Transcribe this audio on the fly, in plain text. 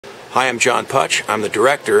Hi, I'm John Putch. I'm the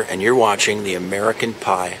director, and you're watching the American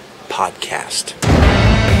Pie Podcast.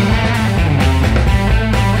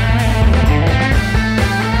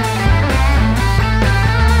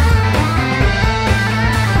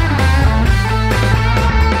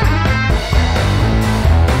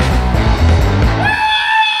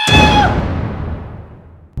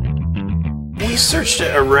 We searched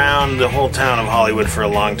around the whole town of Hollywood for a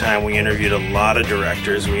long time. We interviewed a lot of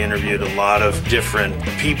directors. We interviewed a lot of different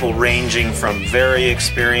people ranging from very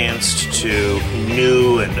experienced to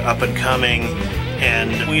new and up and coming.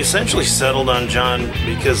 And we essentially settled on John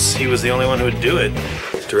because he was the only one who would do it.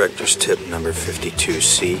 Director's tip number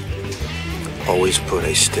 52C. Always put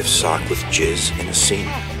a stiff sock with jizz in a scene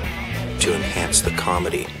to enhance the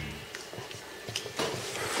comedy.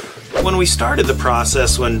 When we started the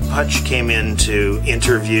process, when Putch came in to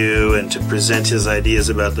interview and to present his ideas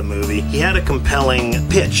about the movie, he had a compelling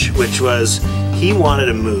pitch, which was he wanted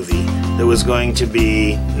a movie that was going to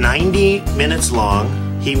be 90 minutes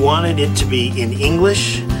long. He wanted it to be in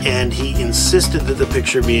English, and he insisted that the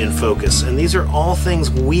picture be in focus. And these are all things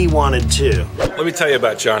we wanted too. Let me tell you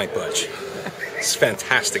about Johnny Putch. He's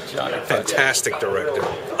fantastic, fantastic director.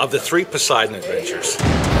 Of the 3 Poseidon adventures,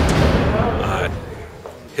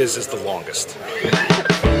 his is the longest.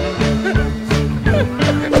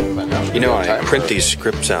 You know, I print these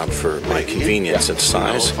scripts out for my convenience and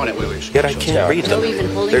size, yet I can't read them.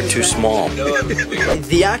 They're too small.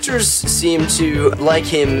 The actors seem to like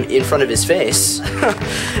him in front of his face,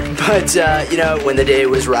 but, you know, when the day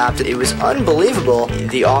was wrapped, it was unbelievable,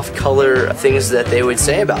 the off-color things that they would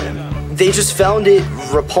say about him. They just found it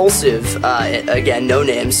repulsive, again, no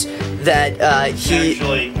names, that he...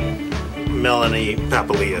 Actually, Melanie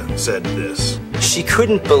Papalia said this. She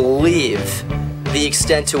couldn't believe the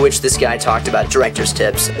extent to which this guy talked about director's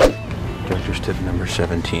tips. Director's tip number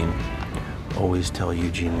 17. Always tell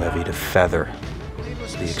Eugene Levy to feather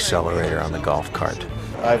the accelerator on the golf cart.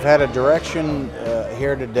 I've had a direction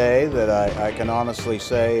here today that I can honestly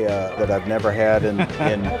say that I've never had in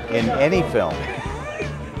any film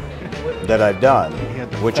that I've done,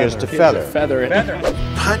 which is to feather.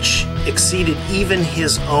 Putch exceeded even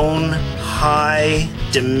his own high,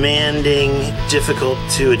 demanding, difficult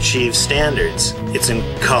to achieve standards. It's in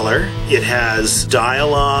color, it has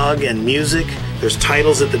dialogue and music, there's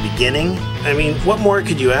titles at the beginning. I mean, what more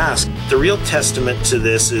could you ask? The real testament to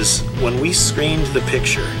this is when we screened the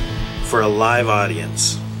picture for a live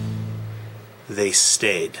audience, they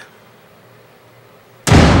stayed.